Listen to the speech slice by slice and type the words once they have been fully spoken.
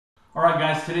Alright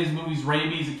guys, today's movie's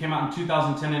Rabies. It came out in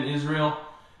 2010 in Israel.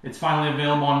 It's finally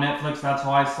available on Netflix, that's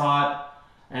how I saw it.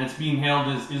 And it's being hailed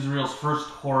as Israel's first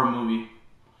horror movie.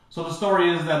 So the story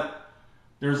is that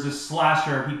there's this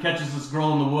slasher, he catches this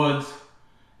girl in the woods,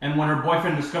 and when her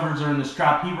boyfriend discovers her in this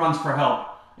trap, he runs for help.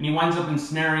 And he winds up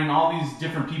ensnaring all these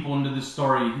different people into this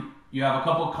story. You have a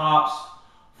couple of cops,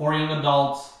 4 young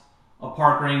adults, a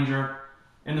park ranger,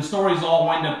 and the stories all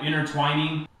wind up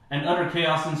intertwining, and utter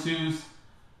chaos ensues,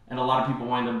 and a lot of people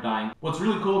wind up dying. What's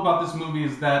really cool about this movie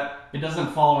is that it doesn't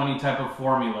follow any type of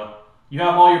formula. You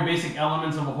have all your basic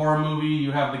elements of a horror movie.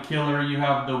 You have the killer, you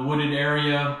have the wooded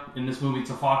area. In this movie, it's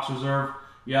a fox reserve.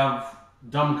 You have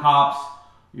dumb cops,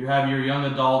 you have your young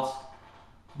adults,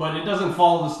 but it doesn't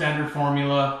follow the standard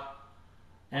formula,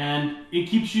 and it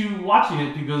keeps you watching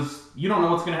it because you don't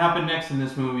know what's going to happen next in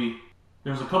this movie.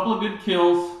 There's a couple of good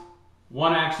kills.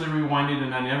 One actually rewinded,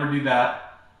 and I never do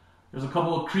that. There's a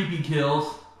couple of creepy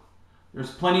kills.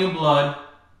 There's plenty of blood.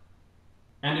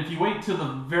 And if you wait till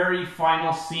the very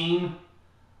final scene,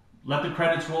 let the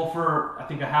credits roll for, I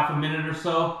think, a half a minute or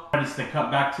so. Credits that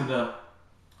cut back to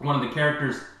one of the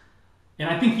characters. And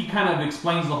I think he kind of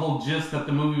explains the whole gist that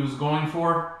the movie was going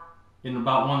for in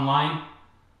about one line.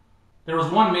 There was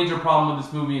one major problem with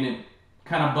this movie, and it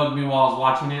kind of bugged me while I was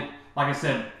watching it. Like I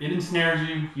said, it ensnares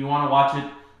you, you want to watch it.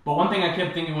 But one thing I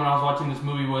kept thinking when I was watching this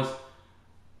movie was,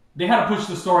 they had to push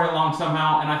the story along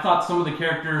somehow, and I thought some of the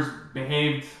characters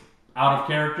behaved out of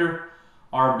character,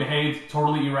 or behaved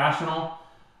totally irrational.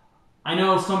 I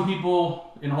know some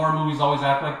people in horror movies always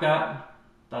act like that.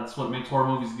 That's what makes horror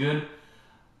movies good.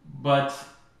 But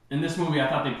in this movie, I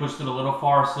thought they pushed it a little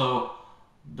far, so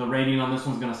the rating on this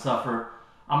one's going to suffer.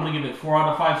 I'm going to give it 4 out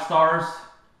of 5 stars,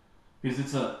 because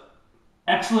it's an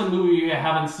excellent movie. If you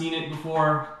haven't seen it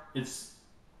before, it's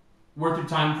worth your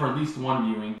time for at least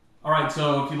one viewing. Alright,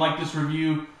 so if you like this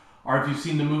review, or if you've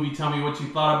seen the movie, tell me what you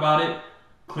thought about it.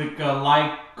 Click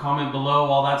like, comment below,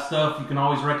 all that stuff. You can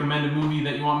always recommend a movie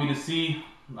that you want me to see.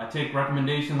 I take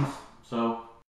recommendations, so